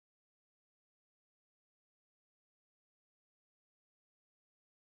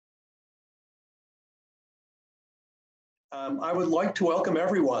I would like to welcome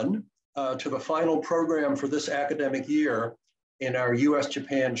everyone to the final program for this academic year in our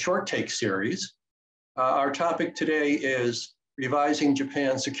US-Japan Short Take series. Our topic today is revising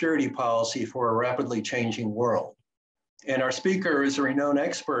Japan's security policy for a rapidly changing world. And our speaker is a renowned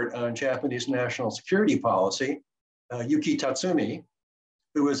expert on Japanese national security policy, Yuki Tatsumi,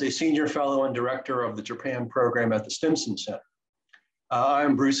 who is a senior fellow and director of the Japan program at the Stimson Center.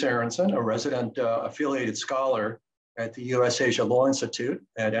 I'm Bruce Aronson, a resident affiliated scholar at the US Asia Law Institute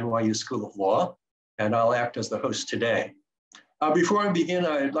at NYU School of Law, and I'll act as the host today. Before I begin,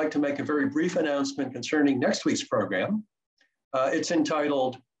 I'd like to make a very brief announcement concerning next week's program. It's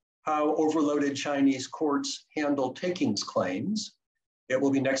entitled, How Overloaded Chinese Courts Handle Takings Claims. It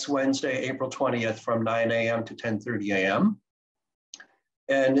will be next Wednesday, April 20th from 9 a.m. to 10:30 a.m.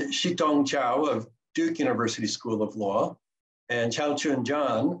 And Shitong Chao of Duke University School of Law and Chao Chun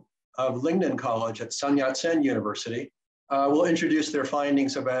John of Lingnan College at Sun Yat-sen University will introduce their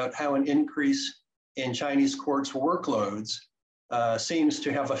findings about how an increase in Chinese courts' workloads seems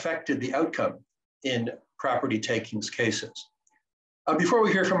to have affected the outcome in property takings cases. Before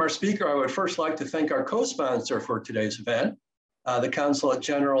we hear from our speaker, I would first like to thank our co-sponsor for today's event, the Consulate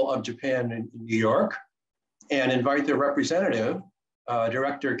General of Japan in New York, and invite their representative,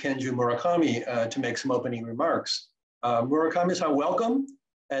 Director Kenju Murakami, to make some opening remarks. Murakami-san, welcome,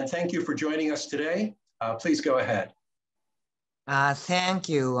 and thank you for joining us today. Please go ahead. Thank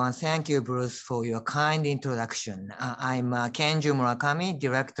you, Bruce, for your kind introduction. I'm Kenju Murakami,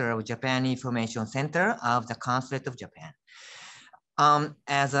 Director of Japan Information Center of the Consulate of Japan.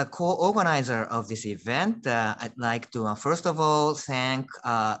 As a co-organizer of this event, I'd like to first of all thank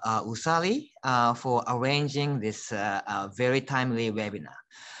Usali for arranging this very timely webinar.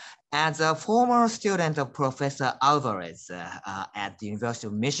 As a former student of Professor Alvarez at the University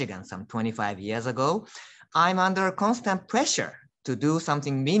of Michigan some 25 years ago, I'm under constant pressure to do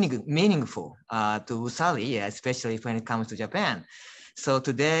something meaningful to Usali, especially when it comes to Japan. So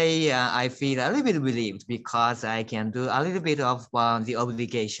today I feel a little bit relieved because I can do a little bit of the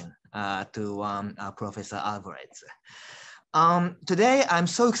obligation to Professor Alvarez. Today I'm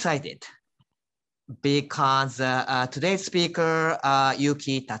so excited because today's speaker,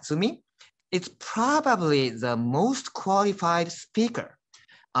 Yuki Tatsumi, is probably the most qualified speaker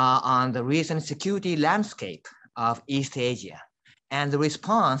on the recent security landscape of East Asia and the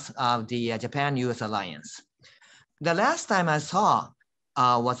response of the Japan-US alliance. The last time I saw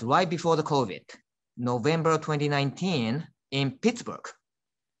was right before the COVID, November 2019 in Pittsburgh.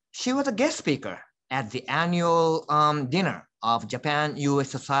 She was a guest speaker at the annual dinner of Japan-US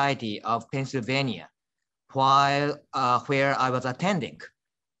Society of Pennsylvania, where I was attending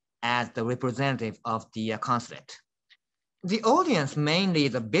as the representative of the consulate. The audience, mainly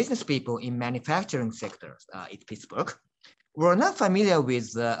the business people in manufacturing sectors in Pittsburgh, were not familiar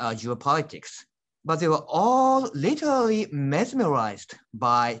with geopolitics, but they were all literally mesmerized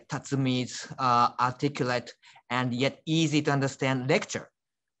by Tatsumi's articulate and yet easy to understand lecture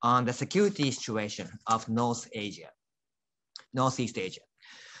on the security situation of Northeast Asia.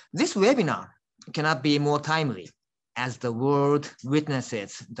 This webinar cannot be more timely as the world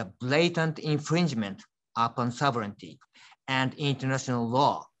witnesses the blatant infringement upon sovereignty and international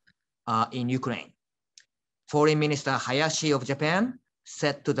law in Ukraine. Foreign Minister Hayashi of Japan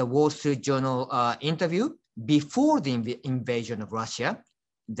said to the Wall Street Journal interview before the invasion of Russia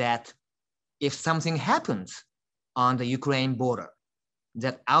that if something happens on the Ukraine border,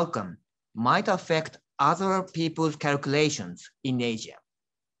 that outcome might affect other people's calculations in Asia.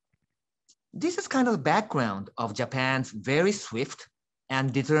 This is kind of the background of Japan's very swift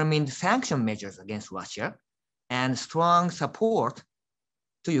and determined sanction measures against Russia and strong support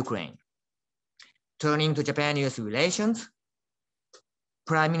to Ukraine. Turning to Japan-US relations,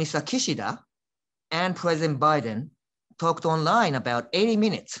 Prime Minister Kishida and President Biden talked online about 80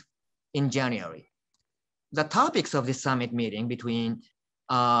 minutes in January. The topics of this summit meeting between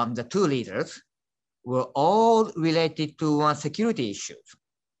the two leaders were all related to security issues.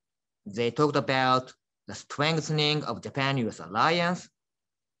 They talked about the strengthening of Japan-US alliance,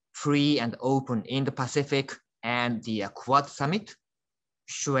 free and open Indo-Pacific and the Quad Summit,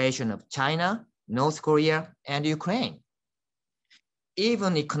 situation of China, North Korea, and Ukraine.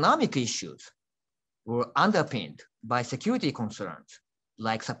 Even economic issues were underpinned by security concerns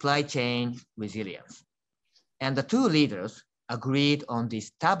like supply chain resilience. And the two leaders agreed on the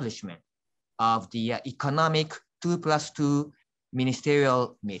establishment of the economic 2+2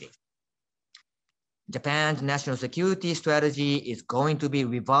 ministerial meeting. Japan's national security strategy is going to be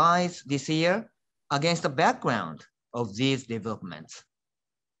revised this year against the background of these developments.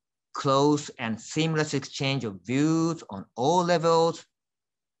 close and seamless exchange of views on all levels,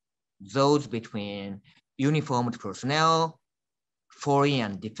 those between uniformed personnel, foreign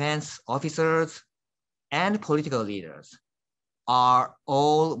and defense officers, and political leaders are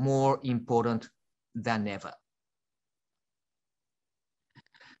all more important than ever.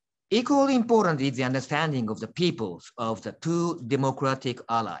 Equally important is the understanding of the peoples of the two democratic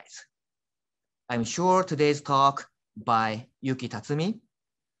allies. I'm sure today's talk by Yuki Tatsumi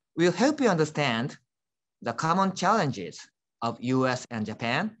will help you understand the common challenges of US and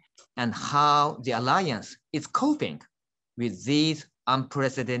Japan and how the alliance is coping with these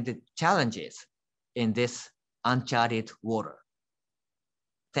unprecedented challenges in this uncharted water.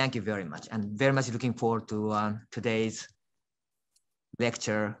 Thank you very much, and very much looking forward to today's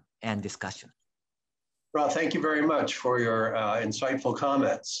lecture and discussion. Well, thank you very much for your insightful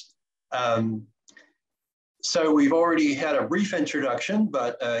comments. So we've already had a brief introduction,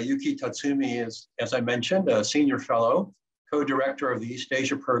 but Yuki Tatsumi is, as I mentioned, a senior fellow, co-director of the East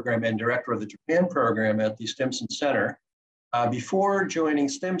Asia program and director of the Japan program at the Stimson Center. Before joining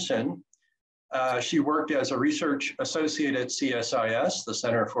Stimson, she worked as a research associate at CSIS, the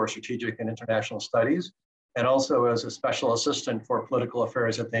Center for Strategic and International Studies, and also as a special assistant for political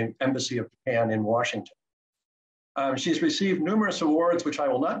affairs at the Embassy of Japan in Washington. She's received numerous awards, which I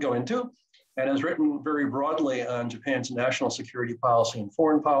will not go into, and has written very broadly on Japan's national security policy and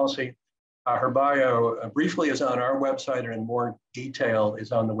foreign policy. Her bio briefly is on our website, and in more detail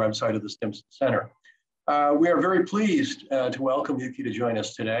is on the website of the Stimson Center. We are very pleased to welcome Yuki to join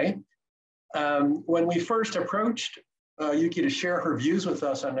us today. When we first approached Yuki to share her views with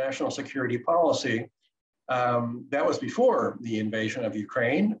us on national security policy, that was before the invasion of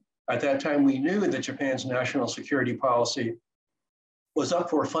Ukraine. At that time, we knew that Japan's national security policy was up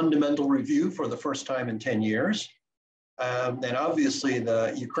for fundamental review for the first time in 10 years. And obviously,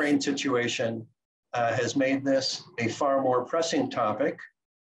 the Ukraine situation has made this a far more pressing topic,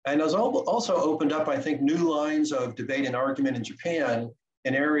 and has also opened up, I think, new lines of debate and argument in Japan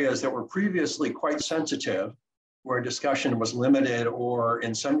in areas that were previously quite sensitive, where discussion was limited or,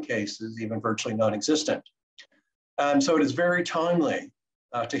 in some cases, even virtually non-existent. So it is very timely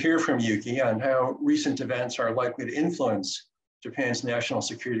to hear from Yuki on how recent events are likely to influence Japan's national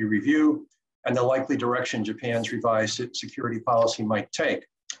security review and the likely direction Japan's revised security policy might take.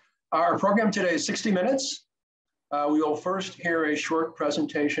 Our program today is 60 minutes. We will first hear a short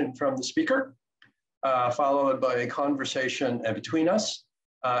presentation from the speaker, followed by a conversation between us,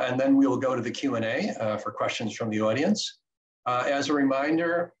 and then we will go to the Q&A for questions from the audience. As a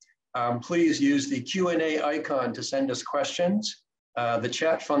reminder, please use the Q&A icon to send us questions. The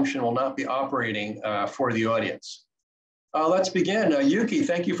chat function will not be operating for the audience. Let's begin. Yuki,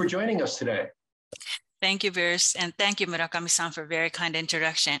 thank you for joining us today. Thank you, Bruce, and thank you, Murakami-san, for a very kind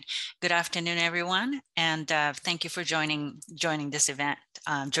introduction. Good afternoon, everyone, and thank you for joining this event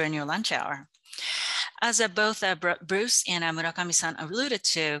during your lunch hour. As both Bruce and Murakami-san alluded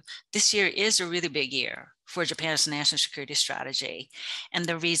to, this year is a really big year for Japan's national security strategy. And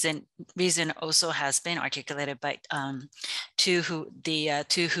the reason also has been articulated by two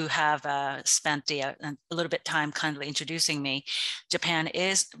who have spent a little bit time kindly introducing me. Japan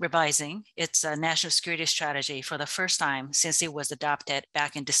is revising its national security strategy for the first time since it was adopted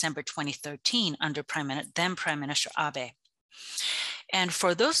back in December 2013 under then Prime Minister Abe. And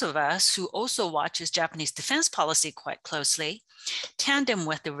for those of us who also watches Japanese defense policy quite closely, tandem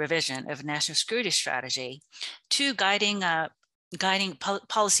with the revision of national security strategy, two guiding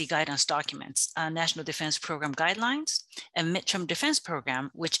policy guidance documents, National Defense Program Guidelines and Midterm Defense Program,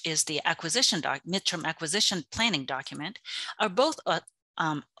 which is the midterm acquisition planning document, are both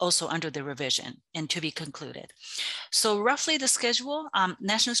also under the revision and to be concluded. So roughly the schedule,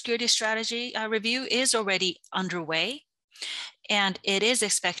 national security strategy review is already underway. And it is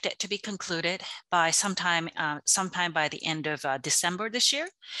expected to be concluded by sometime by the end of December this year,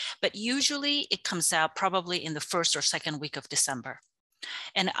 but usually it comes out probably in the first or second week of December.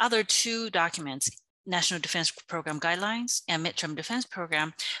 And other two documents, National Defense Program Guidelines and Midterm Defense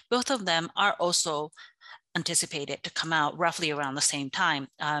Program, both of them are also anticipated to come out roughly around the same time,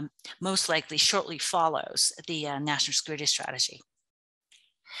 most likely shortly follows the national security strategy.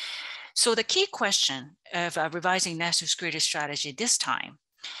 So the key question of revising national security strategy this time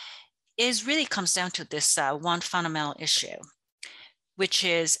really comes down to this one fundamental issue, which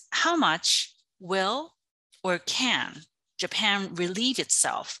is how much will or can Japan relieve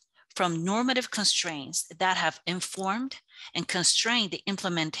itself from normative constraints that have informed and constrained the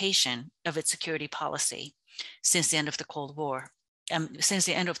implementation of its security policy since the end of the Cold War, since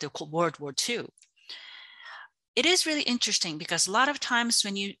the end of the World War II. it is really interesting because a lot of times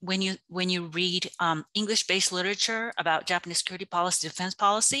when you read English-based literature about Japanese security policy, defense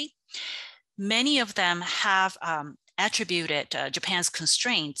policy, many of them have attributed Japan's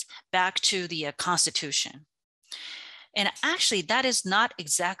constraints back to the Constitution. And actually, that is not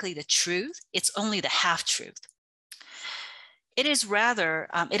exactly the truth. It's only the half-truth. It is rather,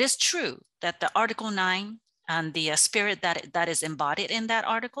 it is true that the Article 9 and the spirit that is embodied in that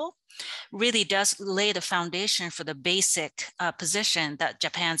article really does lay the foundation for the basic position that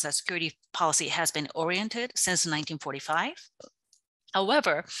Japan's security policy has been oriented since 1945.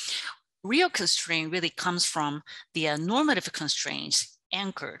 However, real constraint really comes from the normative constraints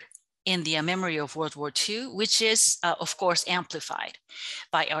anchored in the memory of World War II, which is, of course, amplified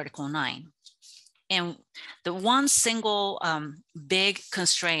by Article 9. And the one single big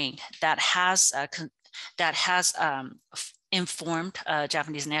constraint that has informed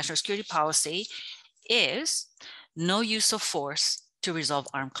Japanese national security policy is no use of force to resolve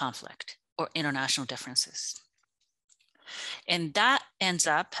armed conflict or international differences. And that ends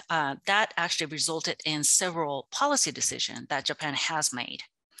up, that actually resulted in several policy decisions that Japan has made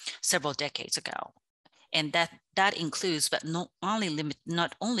several decades ago. And that includes, but not only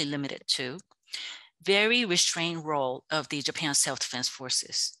limited to, very restrained role of the Japan self-defense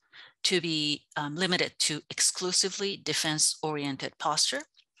forces to be limited to exclusively defense-oriented posture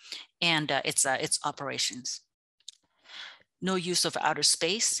and its operations. No use of outer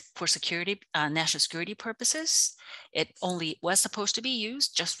space for security, national security purposes. It only was supposed to be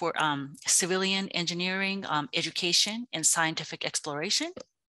used just for civilian engineering, education, and scientific exploration.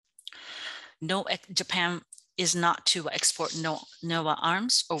 Japan is not to export no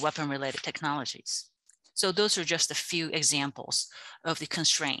arms or weapon-related technologies. So those are just a few examples of the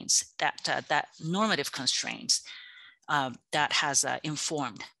constraints that normative constraints that has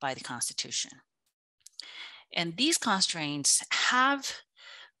informed by the Constitution. And these constraints have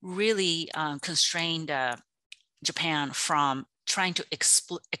really constrained Japan from trying to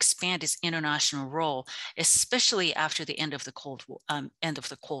expand its international role, especially after the end of the Cold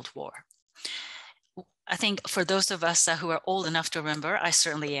War. I think for those of us who are old enough to remember, I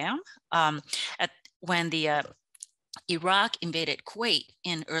certainly am, when the Iraq invaded Kuwait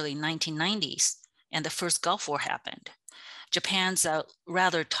in early 1990s and the first Gulf War happened, Japan's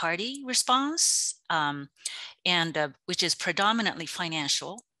rather tardy response, which is predominantly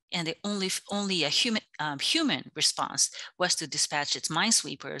financial, and the only a human response was to dispatch its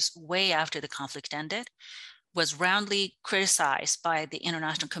minesweepers way after the conflict ended, was roundly criticized by the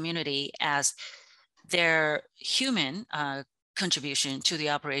international community as their human contribution to the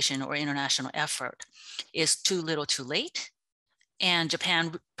operation or international effort is too little too late. And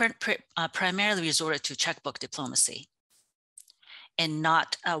Japan primarily resorted to checkbook diplomacy and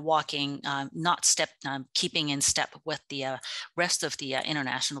not keeping in step with the rest of the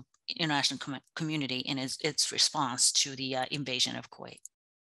international community in its response to the invasion of Kuwait.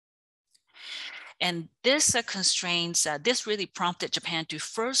 And this this really prompted Japan to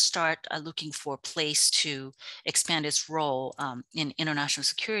first start looking for a place to expand its role in international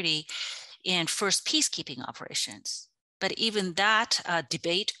security in first peacekeeping operations. But even that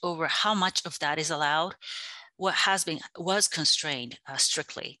debate over how much of that is allowed was constrained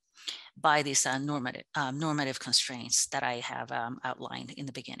strictly by these normative constraints that I have outlined in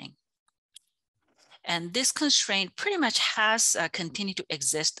the beginning. And this constraint pretty much has continued to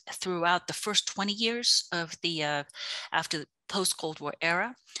exist throughout the first 20 years of the after the post-Cold War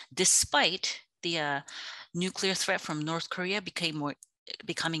era, despite the nuclear threat from North Korea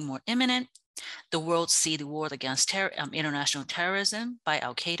becoming more imminent. The world see the war against international terrorism by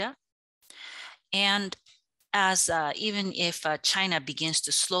Al-Qaeda. And as even if China begins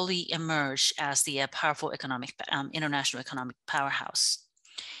to slowly emerge as the powerful international economic powerhouse,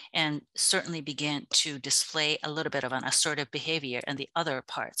 and certainly began to display a little bit of an assertive behavior in the other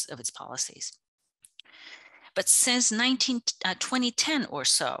parts of its policies. But since 2010 or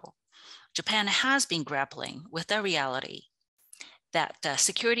so, Japan has been grappling with the reality that the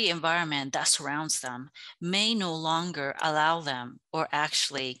security environment that surrounds them may no longer allow them or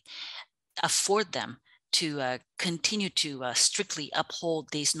actually afford them to continue to strictly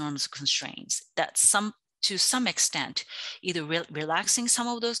uphold these norms of constraints, that to some extent, either relaxing some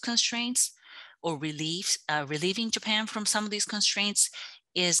of those constraints or relieving Japan from some of these constraints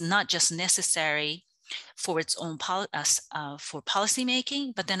is not just necessary for its own for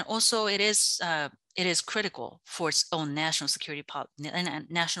policymaking, but then also it is critical for its own national security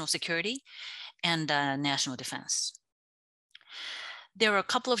and national defense. There are a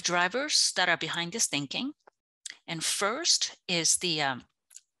couple of drivers that are behind this thinking, and first is the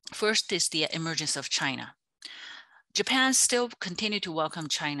emergence of China. Japan still continued to welcome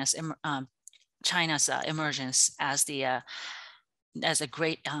China's emergence as a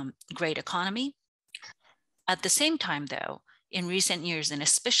great economy. At the same time, though, in recent years, and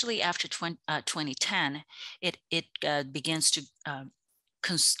especially after 2010, it begins to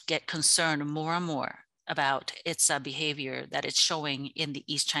get concerned more and more about its behavior that it's showing in the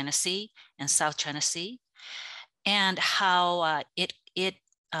East China Sea and South China Sea, and how it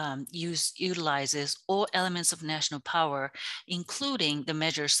utilizes all elements of national power, including the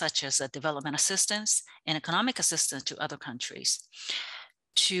measures such as development assistance and economic assistance to other countries,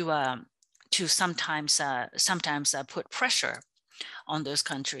 to sometimes put pressure on those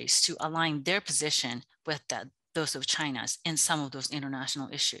countries to align their position with those of China's in some of those international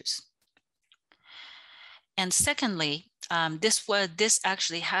issues. And secondly, this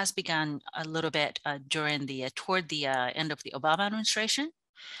actually has begun a little bit toward the end of the Obama administration,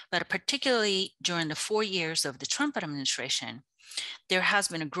 but particularly during the 4 years of the Trump administration, there has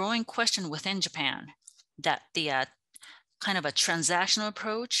been a growing question within Japan that the kind of a transactional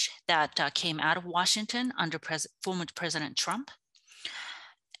approach that came out of Washington under former President Trump,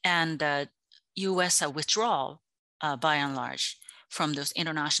 and U.S. Withdrawal, by and large, from those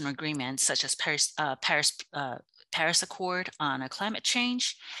international agreements such as Paris Accord on climate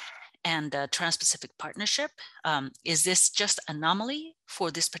change and the Trans-Pacific Partnership. Is this just an anomaly for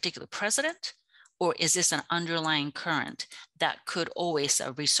this particular president, or is this an underlying current that could always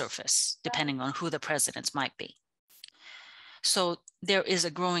resurface depending on who the presidents might be? So there is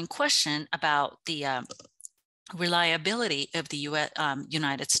a growing question about the reliability of the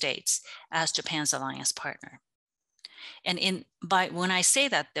United States as Japan's alliance partner. And when I say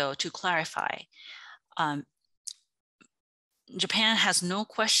that, though, to clarify, Japan has no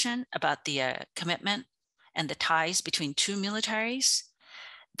question about the commitment and the ties between two militaries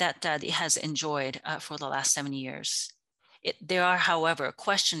that it has enjoyed for the last 7 years. They are, however,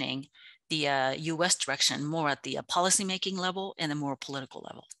 questioning the US direction more at the policymaking level and the more political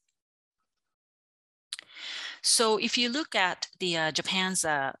level. So if you look at the Japan's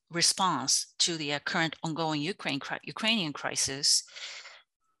response to the current ongoing Ukrainian crisis,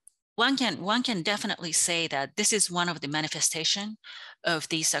 one can definitely say that this is one of the manifestation of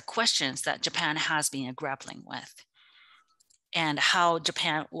these questions that Japan has been grappling with, and how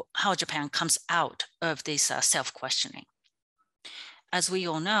Japan comes out of this self-questioning. As we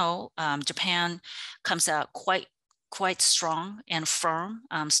all know, Japan comes out quite strong and firm,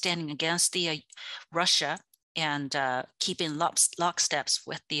 standing against the Russia and keeping locksteps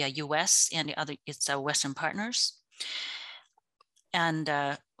with the US and its Western partners. And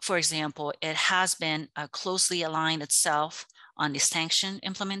for example, it has been closely aligned itself on the sanction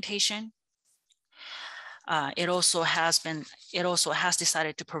implementation. It also has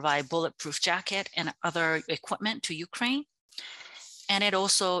decided to provide bulletproof jacket and other equipment to Ukraine. And it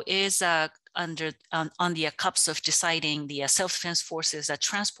also is on the cups of deciding the self-defense forces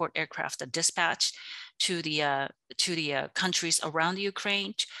transport aircraft dispatch to the countries around the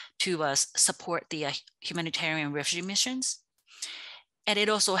Ukraine to support the humanitarian refugee missions. And it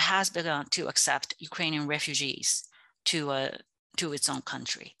also has begun to accept Ukrainian refugees to its own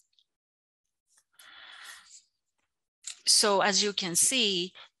country. So as you can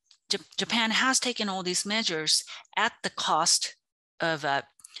see, Japan has taken all these measures at the cost of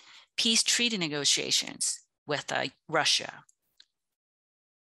peace treaty negotiations with Russia.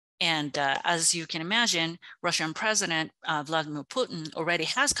 And as you can imagine, Russian President Vladimir Putin already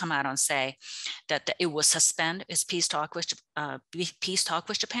has come out and say that it will suspend its peace talk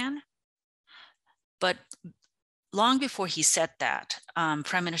with Japan. But long before he said that,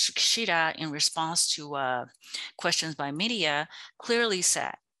 Prime Minister Kishida, in response to questions by media, clearly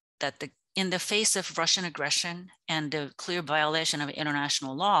said that in the face of Russian aggression and the clear violation of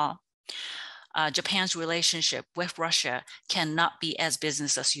international law, Japan's relationship with Russia cannot be as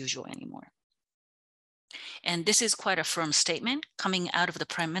business as usual anymore. And this is quite a firm statement coming out of the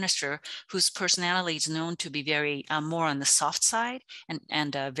Prime Minister, whose personality is known to be very more on the soft side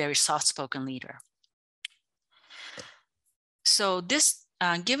and a very soft-spoken leader. So this,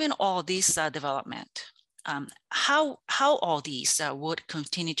 given all these development, how all these would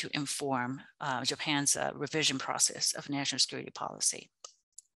continue to inform Japan's revision process of national security policy?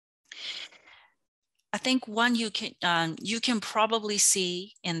 I think one you can probably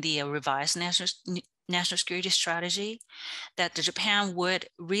see in the revised national security strategy that Japan would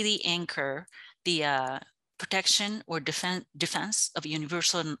really anchor the protection or defense of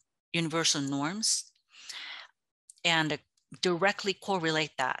universal norms and directly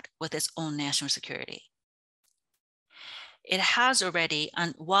correlate that with its own national security. it has already,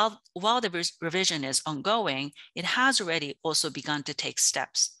 and while the revision is ongoing, it has already also begun to take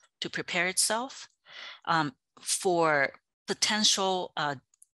steps to prepare itself for potential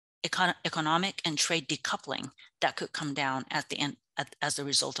economic and trade decoupling that could come down at the end as a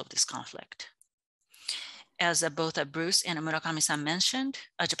result of this conflict. As both Bruce and Murakami-san mentioned,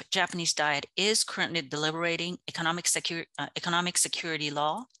 Japanese Diet is currently deliberating economic security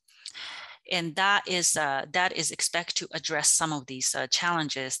law, and that is expected to address some of these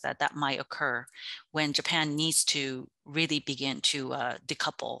challenges that might occur when Japan needs to really begin to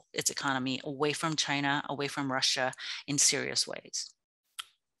decouple its economy away from China, away from Russia in serious ways.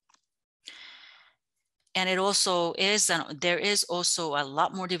 And it also is, there is also a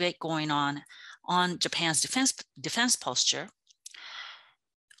lot more debate going on Japan's defense posture.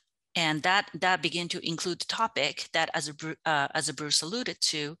 And that begin to include the topic that, as Bruce alluded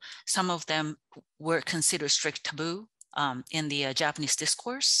to, some of them were considered strict taboo in the Japanese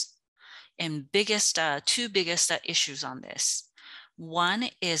discourse. And two biggest issues on this. One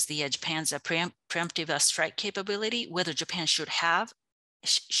is the Japan's preemptive strike capability, whether Japan should have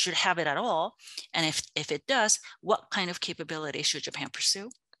it at all, and if it does, what kind of capability should Japan pursue?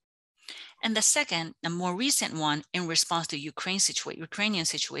 And the second, a more recent one in response to Ukrainian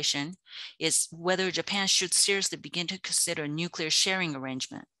situation, is whether Japan should seriously begin to consider a nuclear sharing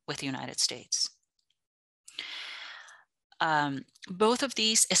arrangement with the United States. Both of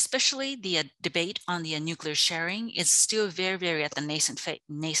these, especially the debate on the nuclear sharing, is still very, very at the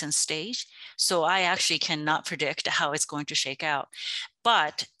nascent stage. So I actually cannot predict how it's going to shake out.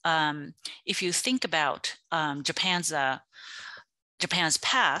 But if you think about Japan's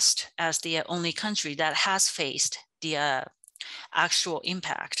past as the only country that has faced the actual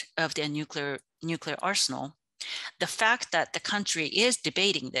impact of the nuclear arsenal, the fact that the country is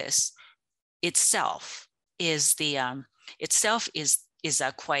debating this itself is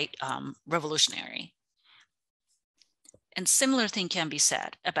quite revolutionary. And similar thing can be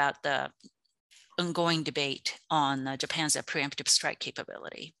said about the ongoing debate on Japan's preemptive strike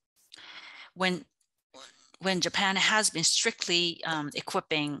capability. When Japan has been strictly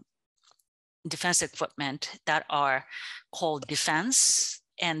equipping defense equipment that are called defense,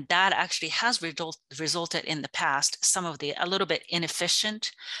 and that actually has resulted in the past some of a little bit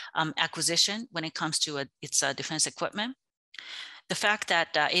inefficient acquisition when it comes to its defense equipment. The fact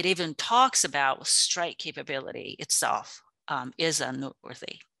that it even talks about strike capability itself is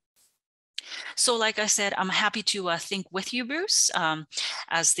noteworthy. So like I said, I'm happy to think with you, Bruce,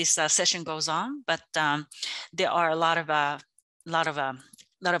 as this session goes on, but there are a lot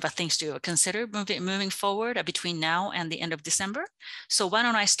of things to consider moving forward between now and the end of December. So why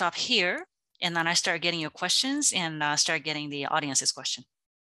don't I stop here, and then I start getting your questions and start getting the audience's question.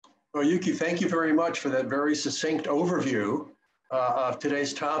 Well, Yuki, thank you very much for that very succinct overview of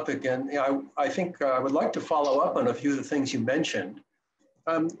today's topic. And I think I would like to follow up on a few of the things you mentioned.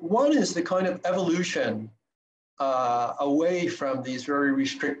 One is the kind of evolution away from these very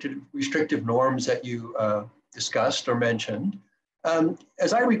restrictive norms that you discussed or mentioned.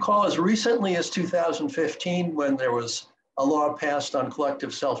 As I recall, as recently as 2015, when there was a law passed on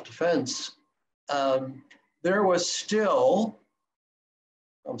collective self-defense, there was still,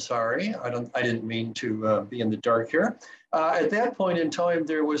 I'm sorry, I didn't mean to be in the dark here. At that point in time,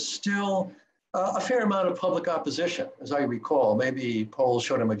 there was still a fair amount of public opposition, as I recall. Maybe polls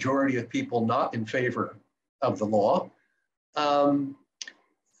showed a majority of people not in favor of the law.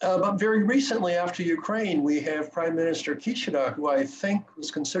 But very recently after Ukraine, we have Prime Minister Kishida, who I think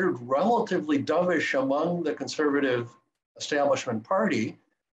was considered relatively dovish among the conservative establishment party,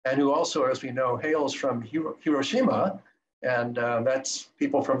 and who also, as we know, hails from Hiroshima. And that's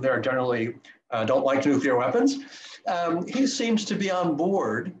people from there generally don't like nuclear weapons. He seems to be on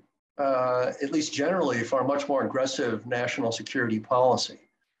board, at least generally, for a much more aggressive national security policy.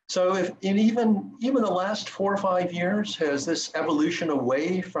 So if in even the last 4 or 5 years, has this evolution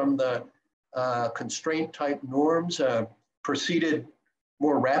away from the constraint type norms proceeded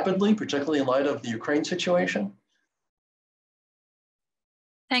more rapidly, particularly in light of the Ukraine situation?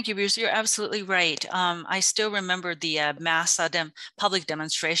 Thank you, Bruce. You're absolutely right. I still remember the mass public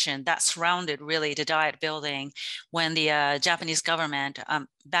demonstration that surrounded really the Diet building when the Japanese government,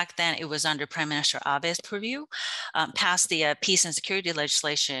 back then it was under Prime Minister Abe's purview, passed the peace and security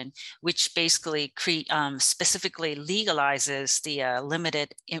legislation, which basically specifically legalizes the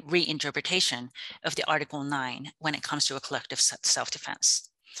limited reinterpretation of the Article 9 when it comes to a collective self-defense.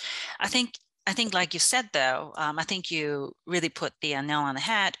 I think, like you said, though, I think you really put the nail on the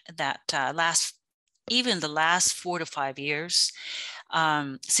head that even the last 4 to 5 years,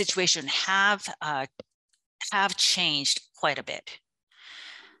 situation have changed quite a bit.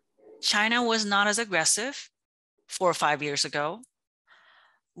 China was not as aggressive 4 or 5 years ago.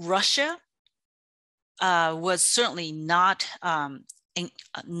 Russia was certainly not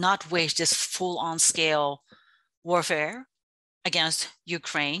waged this full-on scale warfare against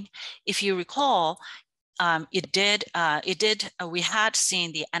Ukraine. If you recall, we had seen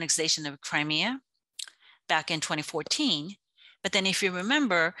the annexation of Crimea back in 2014. But then if you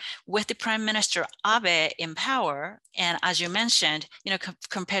remember, with the Prime Minister Abe in power, and as you mentioned,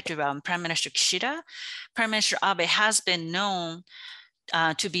 compared to Prime Minister Kishida, Prime Minister Abe has been known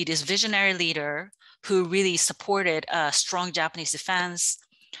to be this visionary leader who really supported a strong Japanese defense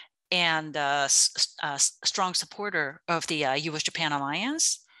and a strong supporter of the US-Japan alliance.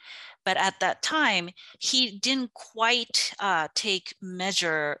 But at that time, he didn't quite take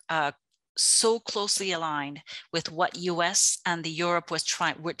measure so closely aligned with what US and the Europe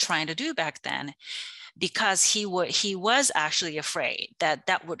were trying to do back then, because he was actually afraid that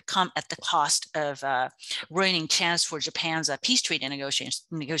that would come at the cost of ruining chance for Japan's peace treaty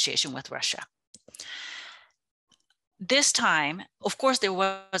negotiation with Russia. This time, of course, there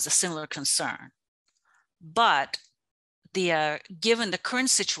was a similar concern, but given the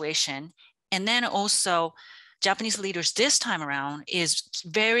current situation, and then also Japanese leaders this time around is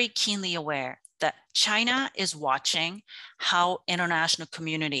very keenly aware that China is watching how international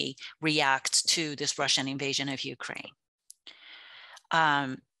community reacts to this Russian invasion of Ukraine.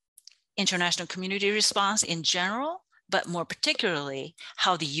 International community response in general, but more particularly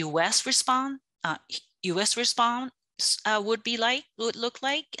how the US response would look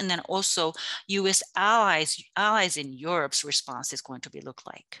like, and then also US allies in Europe's response is going to look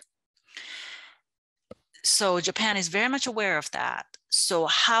like. So Japan is very much aware of that. So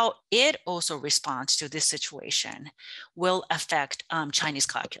how it also responds to this situation will affect Chinese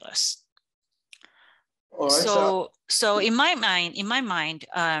calculus. All right, so in my mind,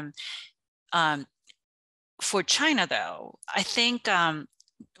 for China though, I think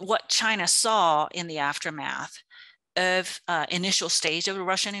what China saw in the aftermath of initial stage of the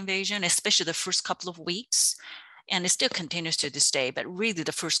Russian invasion, especially the first couple of weeks, and it still continues to this day, but really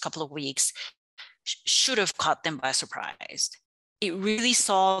the first couple of weeks should have caught them by surprise. It really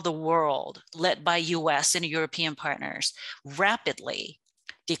saw the world led by US and European partners rapidly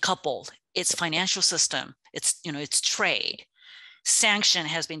decoupled its financial system, its trade. Sanction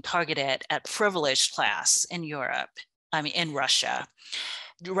has been targeted at privileged class in Europe, in Russia.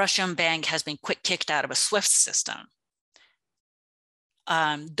 The Russian bank has been kicked out of a SWIFT system.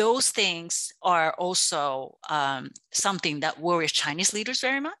 Those things are also something that worries Chinese leaders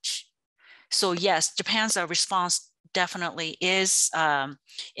very much. So yes, Japan's response definitely is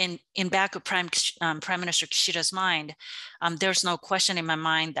in back of Prime Minister Kishida's mind. There's no question in my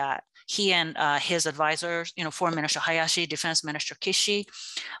mind that he and his advisors, Foreign Minister Hayashi, Defense Minister Kishi,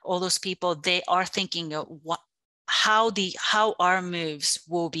 all those people, they are thinking of how our moves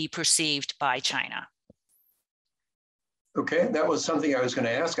will be perceived by China. Okay, that was something I was going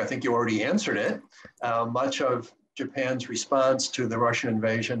to ask. I think you already answered it. Much of Japan's response to the Russian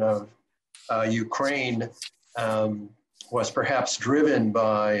invasion of Ukraine was perhaps driven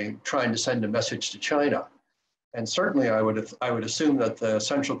by trying to send a message to China. And certainly I would assume that the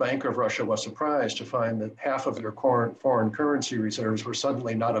central banker of Russia was surprised to find that half of their foreign currency reserves were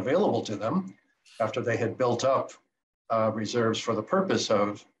suddenly not available to them after they had built up reserves for the purpose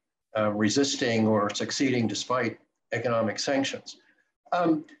of resisting or succeeding despite economic sanctions.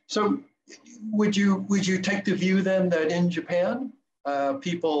 So would you take the view then that in Japan,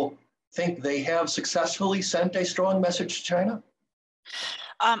 people think they have successfully sent a strong message to China?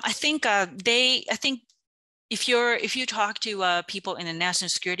 I think if you talk to people in the national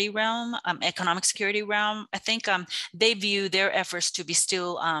security realm, economic security realm, I think they view their efforts to be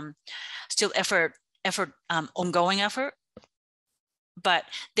still ongoing effort. But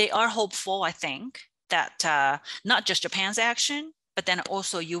they are hopeful, I think, that not just Japan's action, but then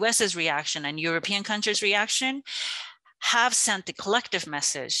also US's reaction and European countries' reaction have sent the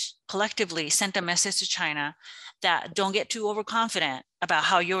collectively sent a message to China that don't get too overconfident about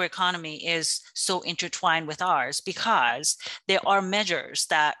how your economy is so intertwined with ours, because there are measures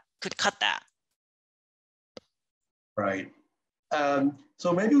that could cut that. Right.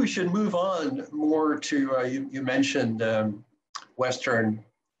 So maybe we should move on more to, you mentioned Western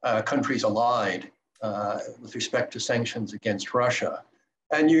countries allied with respect to sanctions against Russia.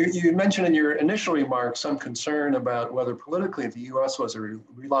 And you mentioned in your initial remarks some concern about whether politically the US was a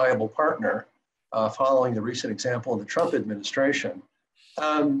reliable partner following the recent example of the Trump administration.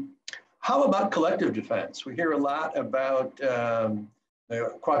 How about collective defense? We hear a lot about the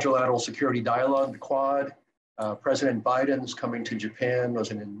quadrilateral security dialogue, the Quad. President Biden's coming to Japan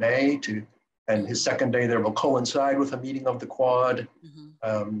was in May and his second day there will coincide with a meeting of the Quad.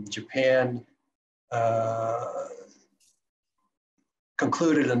 Japan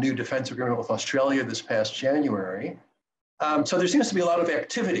concluded a new defense agreement with Australia this past January. So there seems to be a lot of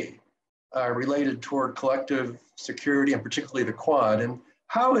activity related toward collective security and particularly the Quad. And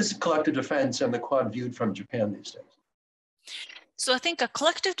how is collective defense and the Quad viewed from Japan these days? So I think a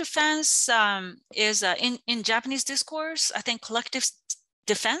collective defense is in Japanese discourse, I think collective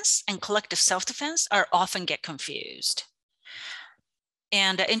defense and collective self-defense are often get confused.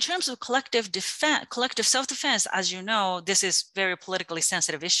 And in terms of collective defense, collective self-defense, as you know, this is very politically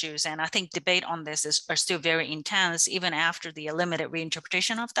sensitive issues. And I think debate on this are still very intense, even after the limited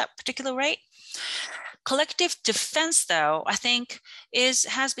reinterpretation of that particular right. Collective defense, though, I think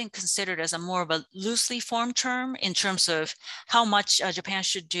has been considered as a more of a loosely formed term in terms of how much Japan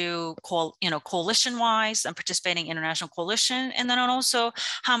should do, coalition-wise and participating in international coalition, and then also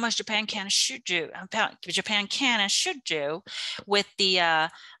how much Japan can and should do with the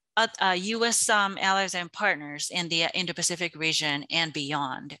U.S. allies and partners in the Indo-Pacific region and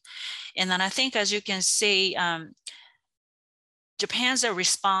beyond. And then I think, as you can see, Japan's initial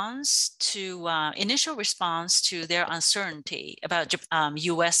response to their uncertainty about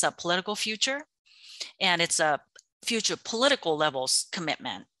U.S. Political future and its future political levels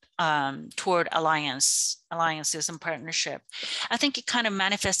commitment toward alliances and partnership. I think it kind of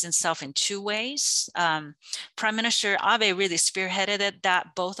manifests itself in two ways. Prime Minister Abe really spearheaded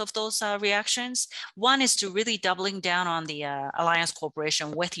both of those reactions. One is to really doubling down on the alliance cooperation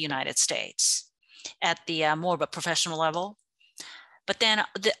with the United States at the more of a professional level. But then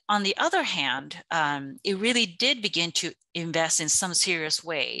on the other hand, it really did begin to invest in some serious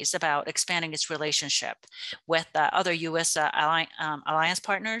ways about expanding its relationship with other U.S. alliance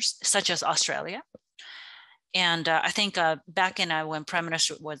partners, such as Australia. And I think back in when Prime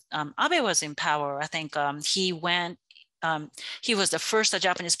Minister Abe was in power, I think he was the first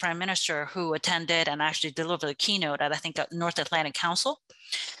Japanese Prime Minister who attended and actually delivered a keynote at, I think, North Atlantic Council.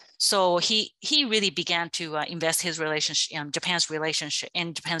 So he really began to invest his relationship, Japan's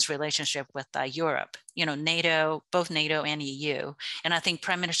relationship with Europe, NATO, both NATO and EU. And I think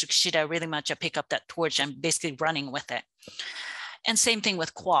Prime Minister Kishida really much picked up that torch and basically running with it. And same thing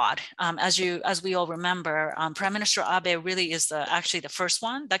with Quad. As we all remember, Prime Minister Abe really is actually the first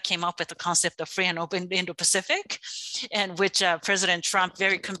one that came up with the concept of free and open Indo-Pacific, and which President Trump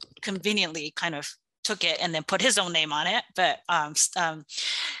very conveniently kind of took it and then put his own name on it. But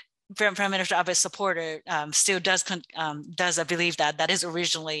Prime Minister Abe's supporter still does believe that is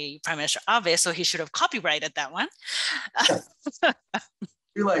originally Prime Minister Abe, so he should have copyrighted that one.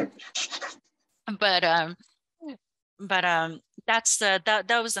 You're like, but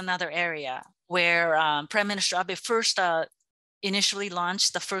that was another area where Prime Minister Abe first initially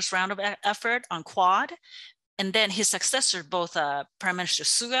launched the first round of effort on Quad. And then his successor, both Prime Minister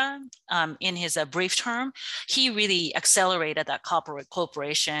Suga, in his brief term, he really accelerated that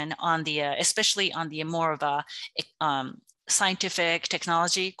cooperation on especially on the more of a scientific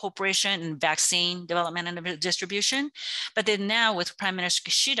technology cooperation and vaccine development and distribution. But then now with Prime Minister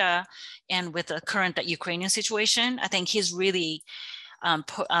Kishida and with the current Ukrainian situation, I think he's really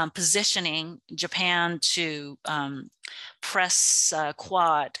positioning Japan to press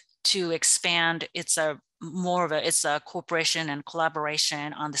Quad to expand its cooperation and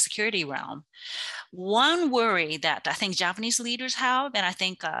collaboration on the security realm. One worry that I think Japanese leaders have, and I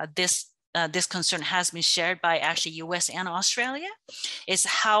think this concern has been shared by actually US and Australia, is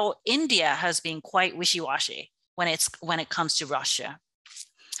how India has been quite wishy-washy when it comes to Russia.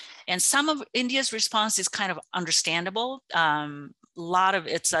 And some of India's response is kind of understandable. A lot of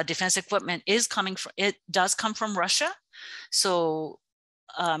its defense equipment does come from Russia. So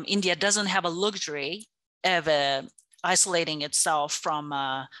India doesn't have a luxury of isolating itself from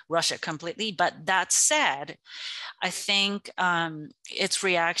Russia completely. But that said, I think its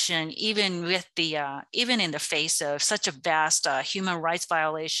reaction, even in the face of such a vast human rights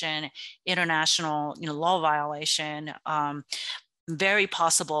violation, international law violation, very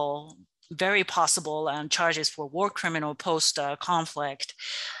possible charges for war criminal post conflict,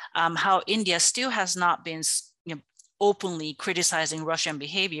 how India still has not been openly criticizing Russian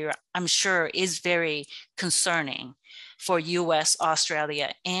behavior, I'm sure is very concerning for US,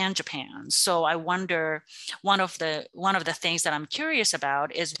 Australia, and Japan. So I wonder, one of the things that I'm curious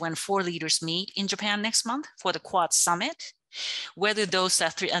about is when 4 leaders meet in Japan next month for the Quad Summit, whether those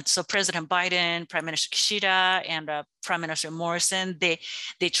three, so President Biden, Prime Minister Kishida, and Prime Minister Morrison, they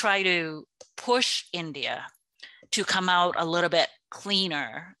try to push India to come out a little bit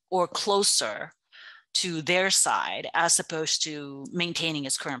cleaner or closer to their side as opposed to maintaining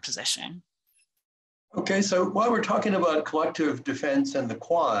its current position. Okay, so while we're talking about collective defense and the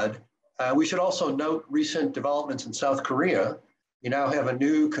Quad, we should also note recent developments in South Korea. You now have a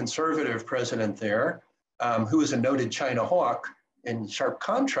new conservative president there, who is a noted China hawk, in sharp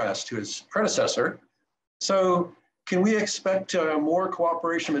contrast to his predecessor. So can we expect more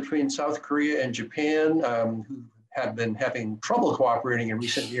cooperation between South Korea and Japan, who have been having trouble cooperating in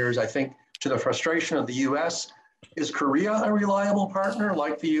recent years, I think, to the frustration of the US? Is Korea a reliable partner?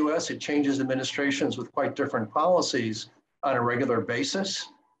 Like the US, it changes administrations with quite different policies on a regular basis.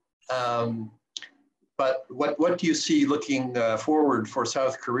 But what do you see looking forward for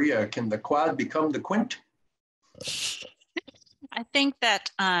South Korea? Can the Quad become the Quint? I think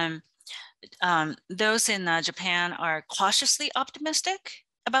that those in Japan are cautiously optimistic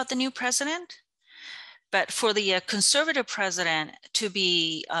about the new president. But for the conservative president to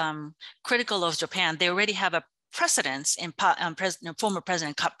be critical of Japan, they already have a precedence in former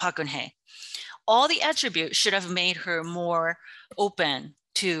President Park Geun-hye. All the attributes should have made her more open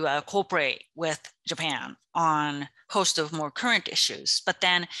to cooperate with Japan on a host of more current issues. But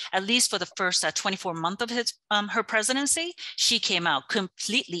then, at least for the first 24 months of her presidency, she came out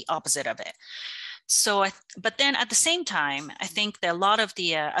completely opposite of it. So, but then at the same time, I think that a lot of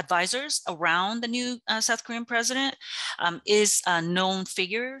the advisors around the new South Korean president is known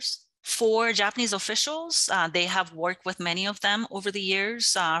figures for Japanese officials. They have worked with many of them over the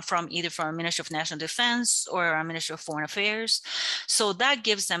years, from Ministry of National Defense or Ministry of Foreign Affairs. So that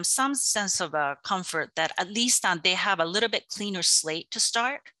gives them some sense of comfort that at least they have a little bit cleaner slate to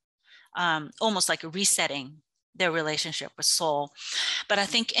start, almost like resetting their relationship with Seoul. But I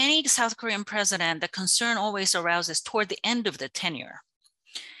think any South Korean president, the concern always arises toward the end of the tenure.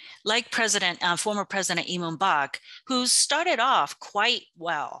 Like former President Lee Myung-bak, who started off quite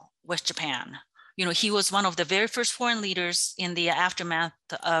well with Japan. You know, he was one of the very first foreign leaders in the aftermath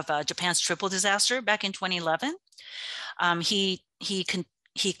of Japan's triple disaster back in 2011. He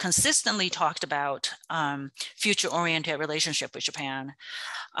consistently talked about future-oriented relationship with Japan.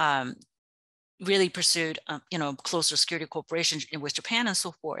 Really pursued, closer security cooperation with Japan and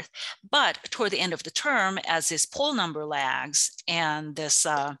so forth. But toward the end of the term, as his poll number lags and this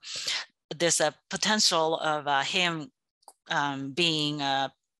potential of him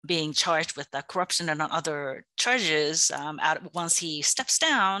being charged with corruption and other charges, once he steps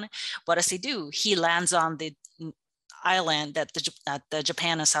down, what does he do? He lands on the island that the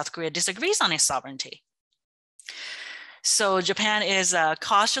Japan and South Korea disagrees on his sovereignty. So Japan is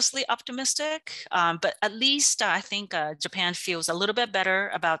cautiously optimistic, but at least I think Japan feels a little bit better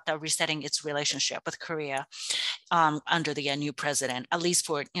about resetting its relationship with Korea under the new president, at least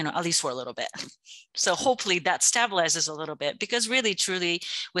for a little bit. So hopefully that stabilizes a little bit, because really, truly,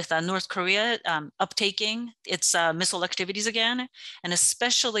 with North Korea uptaking its missile activities again, and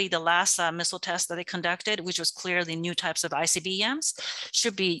especially the last missile test that they conducted, which was clearly new types of ICBMs,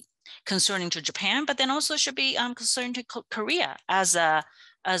 should be concerning to Japan, but then also should be concerning to Korea as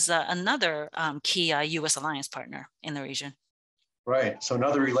another key U.S. alliance partner in the region. Right, so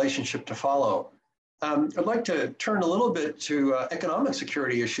another relationship to follow. I'd like to turn a little bit to economic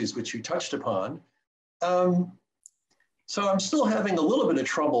security issues, which you touched upon. So I'm still having a little bit of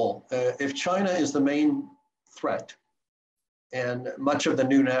trouble if China is the main threat, and much of the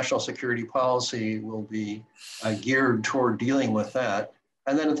new national security policy will be geared toward dealing with that.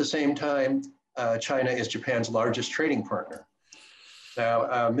 And then at the same time, China is Japan's largest trading partner. Now,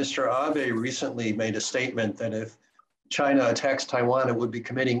 Mr. Abe recently made a statement that if China attacks Taiwan, it would be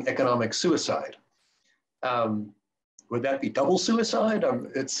committing economic suicide. Would that be double suicide?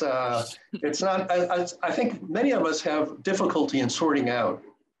 It's not. I think many of us have difficulty in sorting out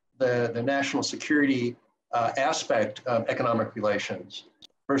the national security aspect of economic relations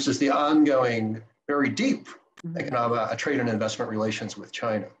versus the ongoing, very deep economic trade and investment relations with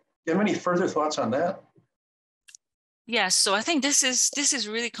China. Do you have any further thoughts on that? Yes, so I think this is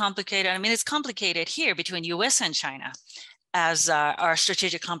really complicated. I mean, it's complicated here between US and China as our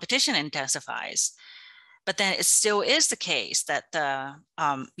strategic competition intensifies. But then it still is the case that the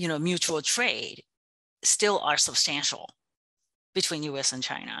mutual trade still are substantial between US and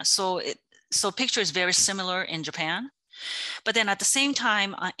China. So picture is very similar in Japan. But then at the same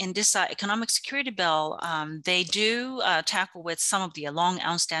time, in this economic security bill, they do tackle with some of the long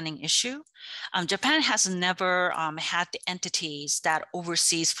outstanding issue. Japan has never had the entities that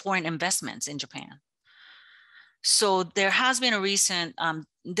oversees foreign investments in Japan. So there has been a recent,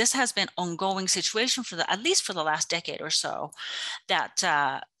 this has been ongoing situation at least for the last decade or so, that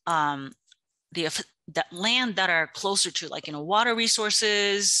the land that are closer to, like, water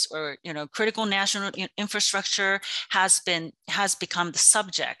resources or, critical national infrastructure has become the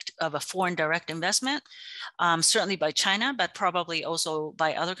subject of a foreign direct investment, certainly by China, but probably also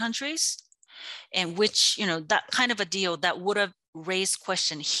by other countries. And which, that kind of a deal that would have raised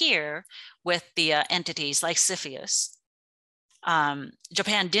question here with the entities like CFIUS.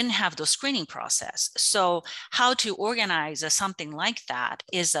 Japan didn't have the screening process. So how to organize something like that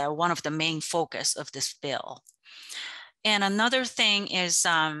is one of the main focus of this bill. And another thing is,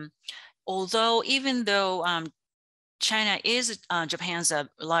 even though China is Japan's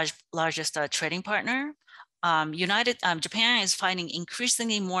largest trading partner, Japan is finding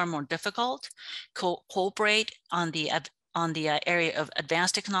increasingly more and more difficult cooperate on the area of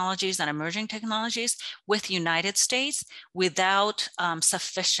advanced technologies and emerging technologies with the United States without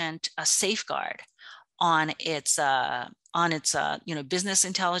sufficient safeguard on its business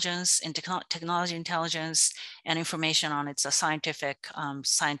intelligence and technology intelligence and information on its scientific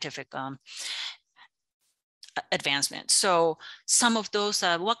advancement. So some of those,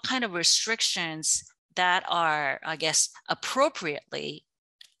 what kind of restrictions that are, I guess, appropriately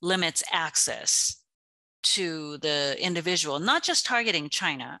limits access to the individual, not just targeting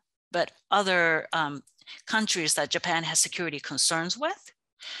China, but other countries that Japan has security concerns with,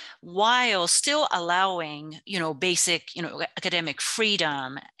 while still allowing, basic, academic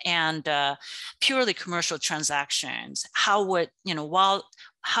freedom and purely commercial transactions. How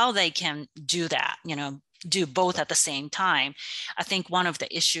they can do that, do both at the same time. I think one of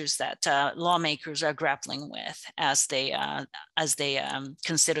the issues that lawmakers are grappling with as they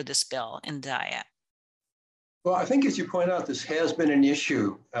consider this bill in Diet. Well, I think as you point out, this has been an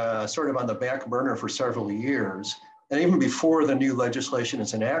issue sort of on the back burner for several years. And even before the new legislation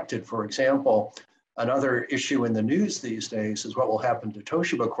is enacted, for example, another issue in the news these days is what will happen to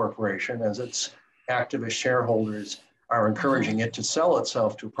Toshiba Corporation as its activist shareholders are encouraging it to sell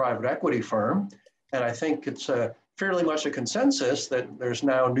itself to a private equity firm. And I think it's fairly much a consensus that there's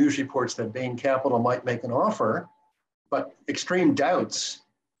now news reports that Bain Capital might make an offer, but extreme doubts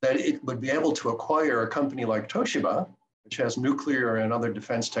that it would be able to acquire a company like Toshiba, which has nuclear and other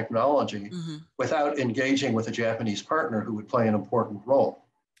defense technology, without engaging with a Japanese partner who would play an important role,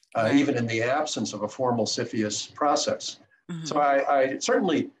 even in the absence of a formal CFIUS process. So I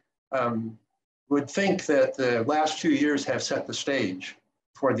certainly would think that the last few years have set the stage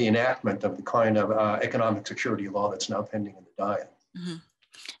for the enactment of the kind of economic security law that's now pending in the Diet.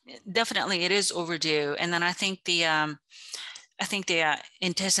 Definitely, it is overdue. And then I think they are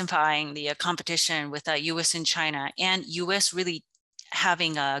intensifying the competition with U.S. and China, and U.S. really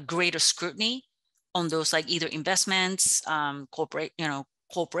having a greater scrutiny on those, like either investments,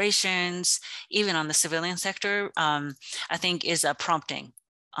 corporations, even on the civilian sector. I think is prompting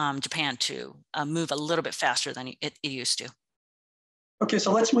Japan to move a little bit faster than it used to. Okay,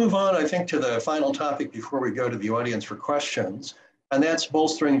 so let's move on, I think, to the final topic before we go to the audience for questions, and that's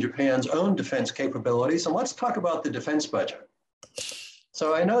bolstering Japan's own defense capabilities. And let's talk about the defense budget.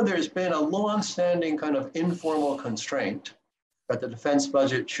 So I know there's been a long-standing kind of informal constraint that the defense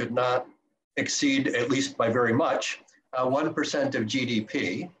budget should not exceed, at least by very much, 1% of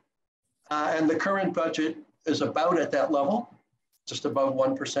GDP. And the current budget is about at that level, just above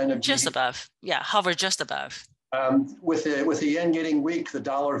 1% of GDP. Just above, yeah, hover just above. With the yen getting weak, the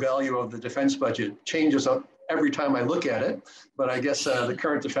dollar value of the defense budget changes every time I look at it. But I guess the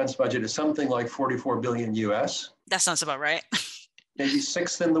current defense budget is something like 44 billion US. That sounds about right. Maybe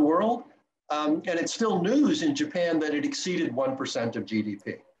sixth in the world. And it's still news in Japan that it exceeded 1% of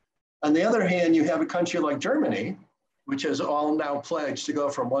GDP. On the other hand, you have a country like Germany, which has all now pledged to go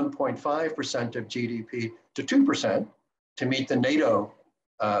from 1.5% of GDP to 2% to meet the NATO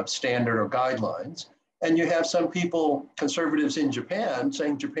standard or guidelines. And you have some people, conservatives in Japan,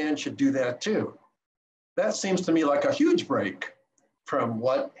 saying Japan should do that too. That seems to me like a huge break from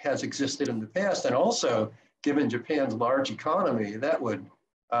what has existed in the past. And also, given Japan's large economy, that would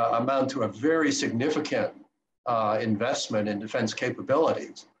amount to a very significant investment in defense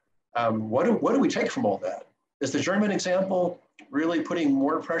capabilities. What do we take from all that? Is the German example really putting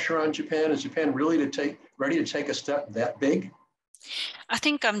more pressure on Japan? Is Japan really ready to take a step that big? I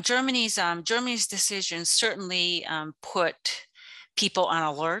think Germany's decision certainly put people on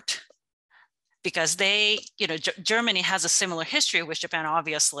alert, because Germany has a similar history with Japan.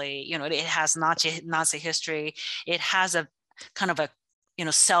 Obviously, it has Nazi history. It has a kind of a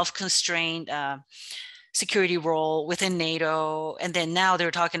self-constrained security role within NATO, and then now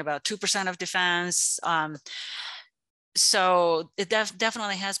they're talking about 2% of defense. So it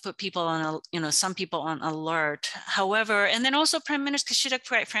definitely has put people on, some people on alert. However, and then also Prime Minister Kishida,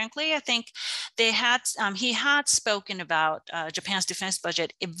 quite frankly, I think he had spoken about Japan's defense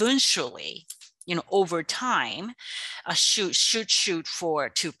budget eventually, over time, shoot for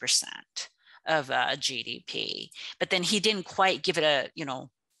 2% of GDP. But then he didn't quite give it a,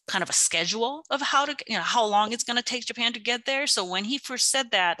 kind of a schedule of how long it's going to take Japan to get there. So when he first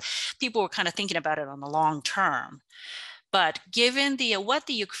said that, people were kind of thinking about it on the long term. But given what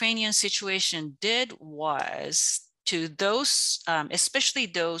the Ukrainian situation did was to those, especially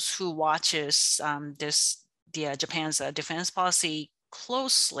those who watches Japan's defense policy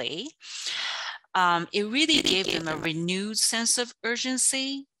closely, it really gave them a renewed sense of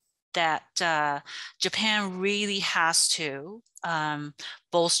urgency that Japan really has to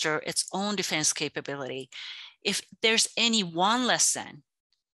bolster its own defense capability. If there's any one lesson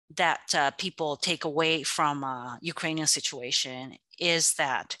that people take away from Ukrainian situation is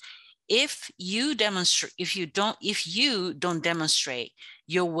that if you don't demonstrate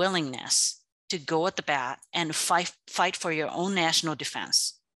your willingness to go at the bat and fight for your own national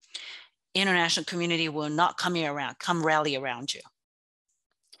defense, international community will not come rally around you.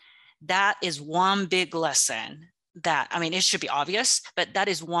 That is one big lesson that, I mean, it should be obvious, but that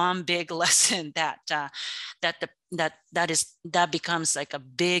is one big lesson that becomes like a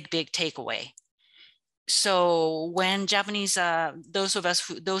big takeaway. So when Japanese, those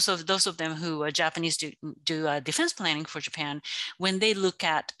of them who are Japanese do defense planning for Japan, when they look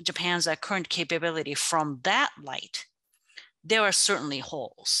at Japan's current capability from that light, there are certainly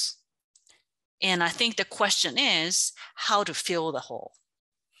holes. And I think the question is how to fill the hole.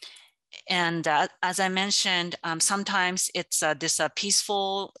 And as I mentioned, sometimes it's this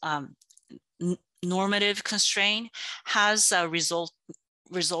peaceful normative constraint has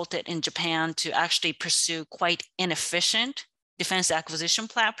resulted in Japan to actually pursue quite inefficient defense acquisition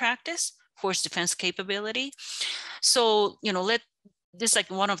practice for its defense capability. So, this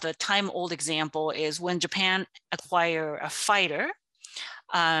like one of the time-old example is when Japan acquire a fighter,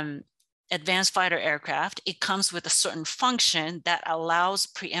 advanced fighter aircraft, it comes with a certain function that allows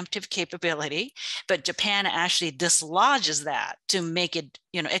preemptive capability, but Japan actually dislodges that to make it,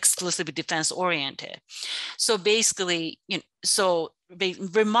 exclusively defense oriented. So basically,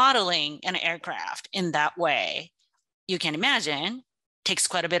 remodeling an aircraft in that way, you can imagine, takes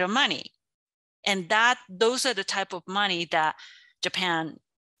quite a bit of money. And those are the type of money that Japan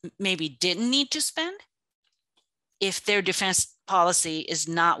maybe didn't need to spend if their defense policy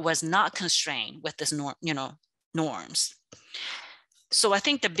was not constrained with this norms. So I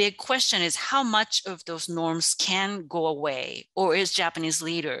think the big question is how much of those norms can go away, or is Japanese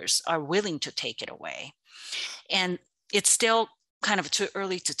leaders are willing to take it away? And it's still kind of too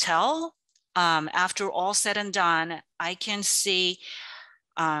early to tell. After all said and done, I can see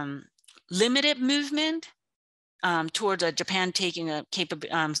limited movement toward Japan taking a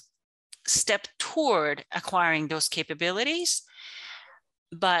step toward acquiring those capabilities.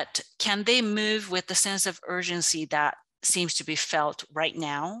 But can they move with the sense of urgency that seems to be felt right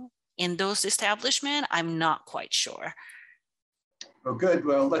now in those establishments? I'm not quite sure. Oh, good.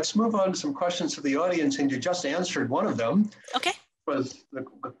 Well, let's move on to some questions to the audience, and you just answered one of them. Okay. Was the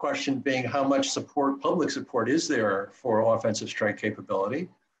question being how much public support is there for offensive strike capability?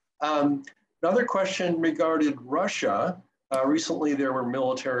 Another question regarded Russia. Recently, there were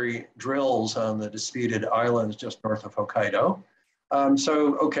military drills on the disputed islands just north of Hokkaido.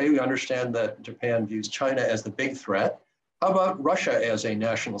 Okay, we understand that Japan views China as the big threat. How about Russia as a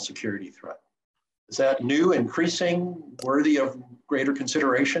national security threat? Is that new, increasing, worthy of greater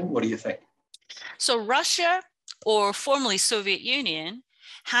consideration? What do you think? So Russia, or formerly Soviet Union,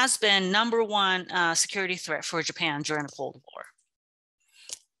 has been #1 security threat for Japan during the Cold War.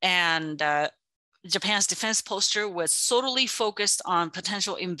 And Japan's defense posture was solely focused on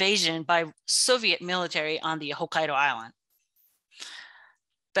potential invasion by Soviet military on the Hokkaido Island.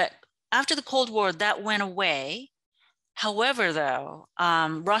 But after the Cold War, that went away. However, though,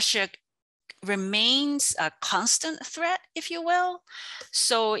 Russia remains a constant threat, if you will.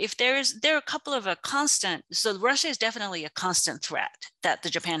 So if there are a couple of so Russia is definitely a constant threat that the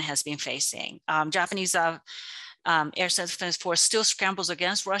Japan has been facing. Japanese air defense force still scrambles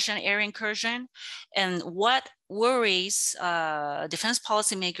against Russian air incursion. And what worries defense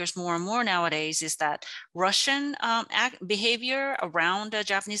policymakers more and more nowadays is that Russian behavior around the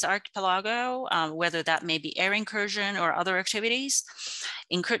Japanese archipelago, whether that may be air incursion or other activities,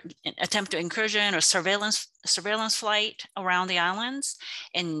 attempt to incursion or surveillance flight around the islands,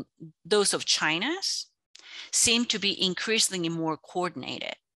 and those of China's seem to be increasingly more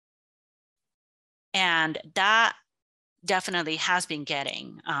coordinated. And that definitely has been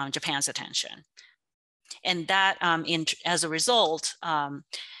getting Japan's attention. And that, as a result,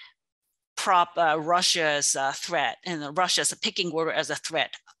 Russia's threat, and Russia's picking order as a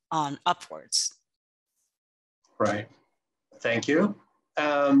threat on upwards. Right. Thank you.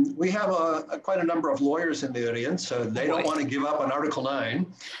 We have quite a number of lawyers in the audience, so they don't want to give up on Article 9.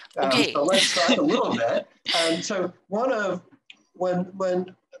 Okay. So let's talk a little bit. So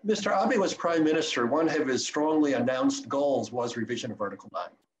when Mr. Abe was Prime Minister, one of his strongly announced goals was revision of Article 9.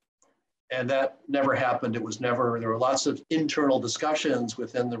 And that never happened. There were lots of internal discussions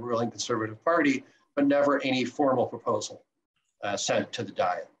within the ruling Conservative Party, but never any formal proposal sent to the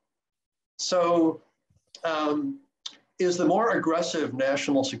Diet. So is the more aggressive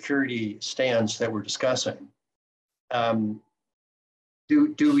national security stance that we're discussing,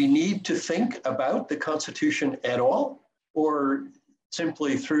 do we need to think about the Constitution at all, or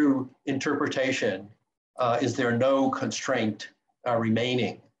simply through interpretation, is there no constraint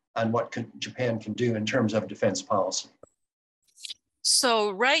remaining on what Japan can do in terms of defense policy?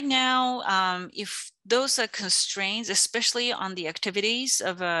 So right now, if those are constraints, especially on the activities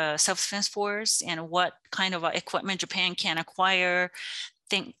of a self-defense force and what kind of equipment Japan can acquire,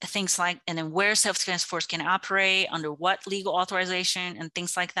 things like, and then where self-defense force can operate, under what legal authorization and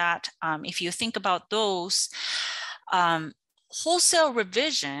things like that. If you think about those, wholesale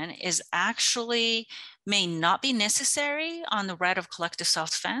revision is actually may not be necessary on the right of collective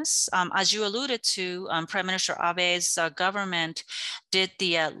self-defense. As you alluded to, Prime Minister Abe's government did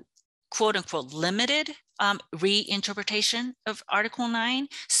the quote unquote limited reinterpretation of Article 9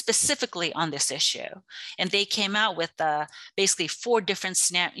 specifically on this issue. And they came out with basically four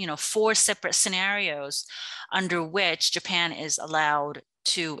separate scenarios under which Japan is allowed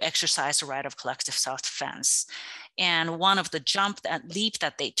to exercise the right of collective self-defense. And one of the leap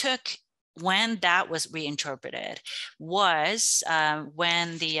that they took when that was reinterpreted was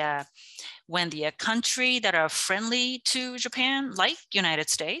when the country that are friendly to Japan, like United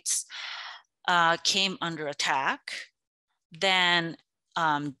States, came under attack, then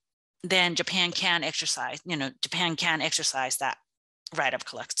Japan can exercise that right of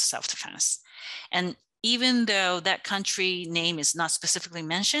collective self-defense. And even though that country name is not specifically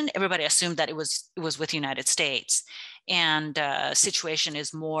mentioned, everybody assumed that it was with the United States. And situation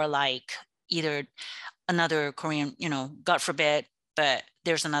is more like either another Korean, God forbid, but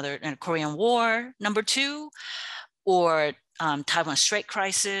there's another Korean War #2, or Taiwan Strait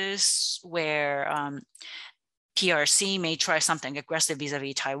crisis, where PRC may try something aggressive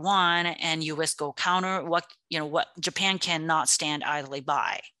vis-a-vis Taiwan, and US go counter what Japan cannot stand idly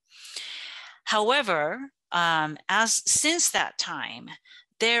by. However, since that time,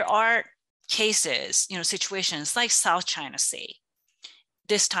 there are cases, situations like South China Sea,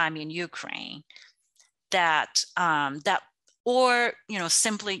 this time in Ukraine,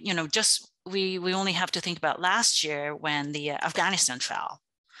 simply, just we only have to think about last year when the Afghanistan fell.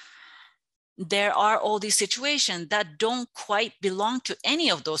 There are all these situations that don't quite belong to any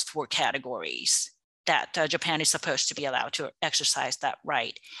of those four categories that Japan is supposed to be allowed to exercise that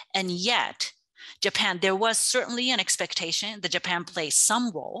right. And yet, there was certainly an expectation that Japan plays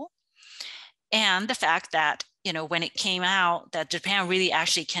some role. And the fact that, when it came out that Japan really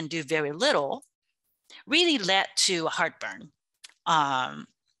actually can do very little, really led to heartburn and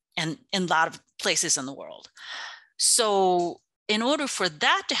in a lot of places in the world. So in order for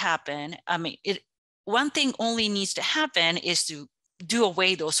that to happen, one thing only needs to happen is to do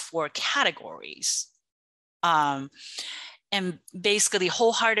away those four categories. And basically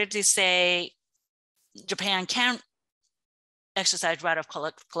wholeheartedly say Japan can exercise right of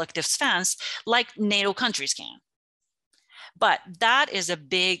collective defense like NATO countries can. But that is a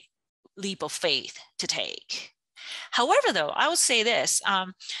big leap of faith to take. However, though, I would say this,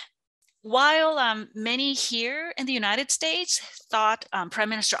 while many here in the United States thought Prime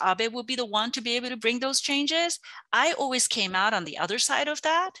Minister Abe would be the one to be able to bring those changes, I always came out on the other side of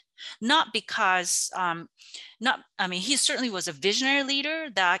that, not because, he certainly was a visionary leader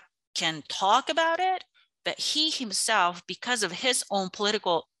that can talk about it, but he himself, because of his own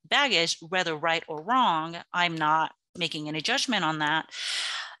political baggage, whether right or wrong, I'm not making any judgment on that,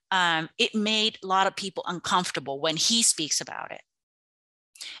 it made a lot of people uncomfortable when he speaks about it.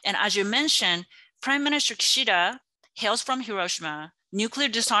 And as you mentioned, Prime Minister Kishida hails from Hiroshima. Nuclear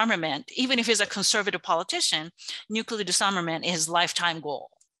disarmament, even if he's a conservative politician, nuclear disarmament is his lifetime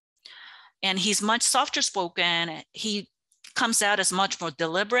goal. And he's much softer spoken. He comes out as much more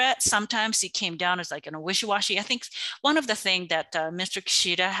deliberate. Sometimes he came down as like wishy-washy. I think one of the things that Mr.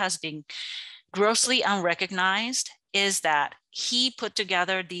 Kishida has been grossly unrecognized is that he put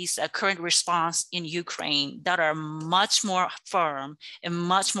together these current response in Ukraine that are much more firm and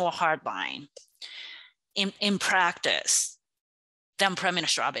much more hardline in practice than Prime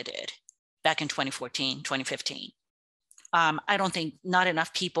Minister Abe did back in 2014, 2015. I don't think not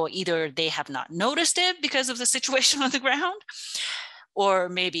enough people, either they have not noticed it because of the situation on the ground, or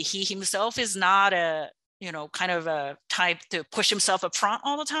maybe he himself is not a, kind of a type to push himself up front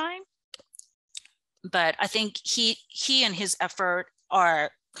all the time. But I think he and his effort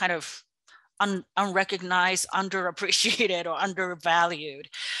are kind of unrecognized, underappreciated, or undervalued.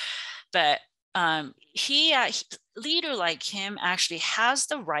 But leader like him actually has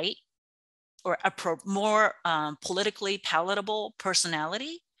the right or a more politically palatable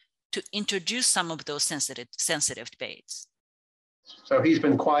personality to introduce some of those sensitive debates. So he's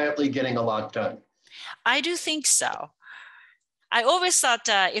been quietly getting a lot done. I do think so. I always thought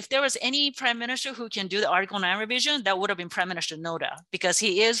if there was any prime minister who can do the Article 9 revision, that would have been Prime Minister Noda, because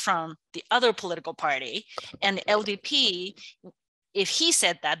he is from the other political party, and the LDP, if he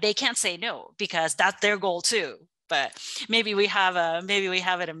said that, they can't say no, because that's their goal too. But maybe we have it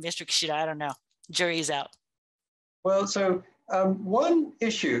in Mr. Kishida. I don't know. Jury's out. Well, so one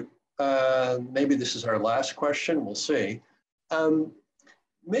issue, maybe this is our last question, we'll see.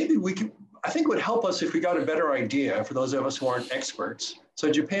 Maybe we could, I think it would help us if we got a better idea for those of us who aren't experts. So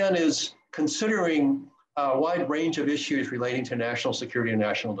Japan is considering a wide range of issues relating to national security and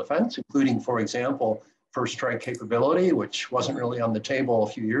national defense, including, for example, first strike capability, which wasn't really on the table a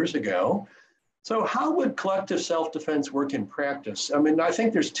few years ago. So how would collective self-defense work in practice? I mean, I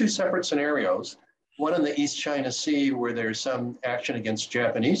think there's two separate scenarios, one in the East China Sea where there's some action against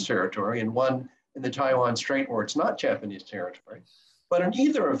Japanese territory, and one in the Taiwan Strait where it's not Japanese territory. But in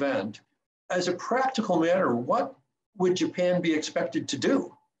either event, as a practical matter, what would Japan be expected to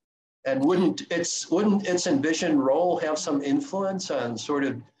do? And wouldn't its envisioned role have some influence on sort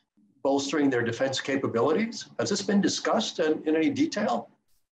of bolstering their defense capabilities? Has this been discussed in any detail?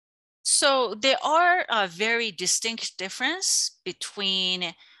 So there are a very distinct difference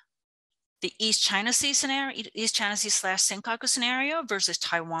between the East China Sea scenario, East China Sea / Senkaku scenario versus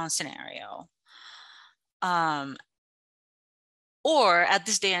Taiwan scenario. Or at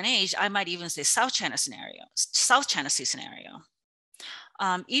this day and age, I might even say South China Sea scenario.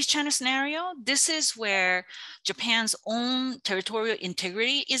 East China scenario, this is where Japan's own territorial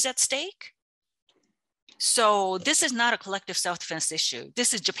integrity is at stake. So this is not a collective self-defense issue.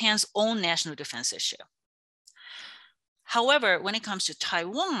 This is Japan's own national defense issue. However, when it comes to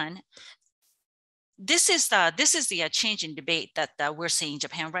Taiwan, this is the change in debate that we're seeing in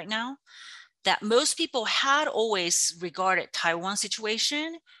Japan right now, that most people had always regarded Taiwan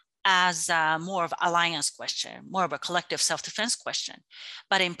situation as more of an alliance question, more of a collective self-defense question.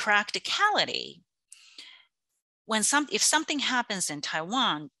 But in practicality, if something happens in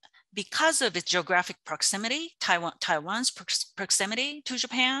Taiwan, because of its geographic proximity, Taiwan's proximity to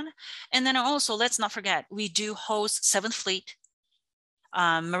Japan, and then also let's not forget, we do host 7th Fleet,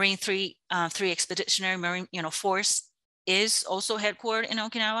 Marine 3 Expeditionary Marine Force is also headquartered in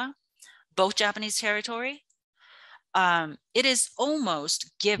Okinawa, both Japanese territory. It is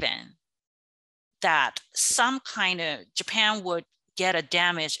almost given that some kind of Japan would get a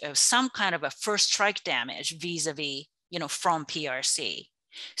damage of some kind of a first strike damage vis-a-vis, from PRC.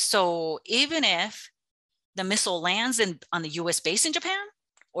 So even if the missile lands on the US base in Japan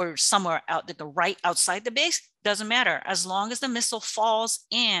or somewhere out right outside the base, doesn't matter. As long as the missile falls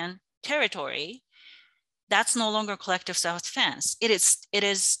in territory, that's no longer collective self-defense. It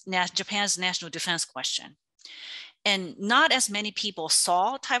is Japan's national defense question. And not as many people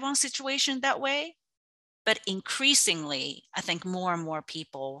saw Taiwan situation that way, but increasingly, I think more and more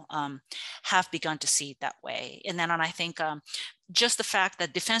people have begun to see it that way. And I think just the fact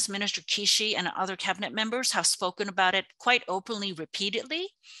that Defense Minister Kishi and other cabinet members have spoken about it quite openly, repeatedly,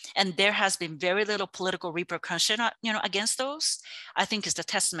 and there has been very little political repercussion, against those, I think is the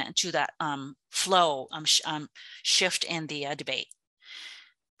testament to that flow shift in the debate.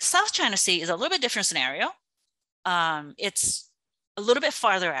 South China Sea is a little bit different scenario. It's a little bit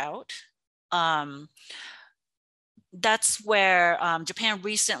farther out. That's where Japan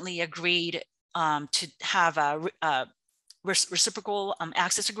recently agreed to have a reciprocal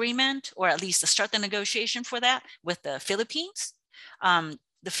access agreement, or at least to start the negotiation for that with the Philippines.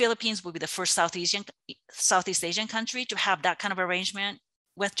 The Philippines will be the first Southeast Asian country to have that kind of arrangement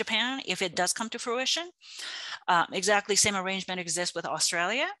with Japan if it does come to fruition. Exactly same arrangement exists with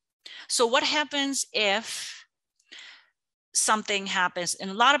Australia. So what happens if something happens?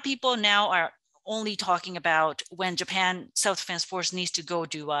 And a lot of people now are only talking about when Japan Self-Defense Force needs to go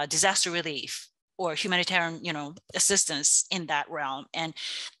do disaster relief or humanitarian, assistance in that realm. And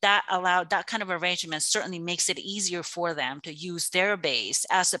that kind of arrangement certainly makes it easier for them to use their base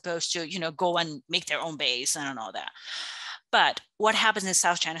as opposed to, go and make their own base and all that. But what happens in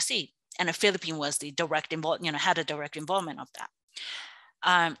South China Sea? And the Philippines was the direct involvement, had a direct involvement of that.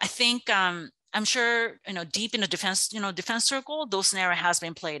 I think, I'm sure, deep in the defense circle, those scenario has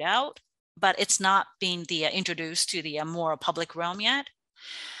been played out, but it's not been introduced to the more public realm yet.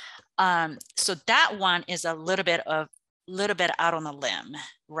 So that one is a little bit out on a limb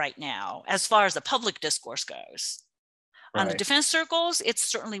right now, as far as the public discourse goes. Right. On the defense circles, it's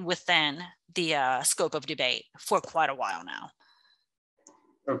certainly within the scope of debate for quite a while now.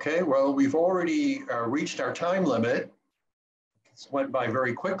 Okay, well, we've already reached our time limit. It went by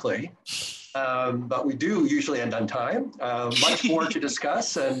very quickly, but we do usually end on time. Much more to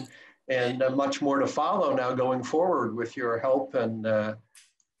discuss and much more to follow now going forward with your help, and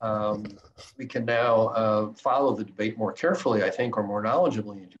we can now follow the debate more carefully, I think, or more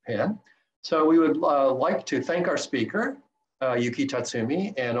knowledgeably in Japan. So we would like to thank our speaker, Yuki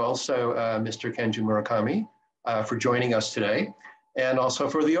Tatsumi, and also Mr. Kenju Murakami for joining us today, and also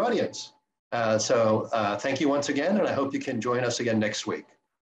for the audience. So thank you once again, and I hope you can join us again next week.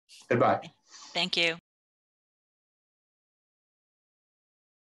 Goodbye. Thank you.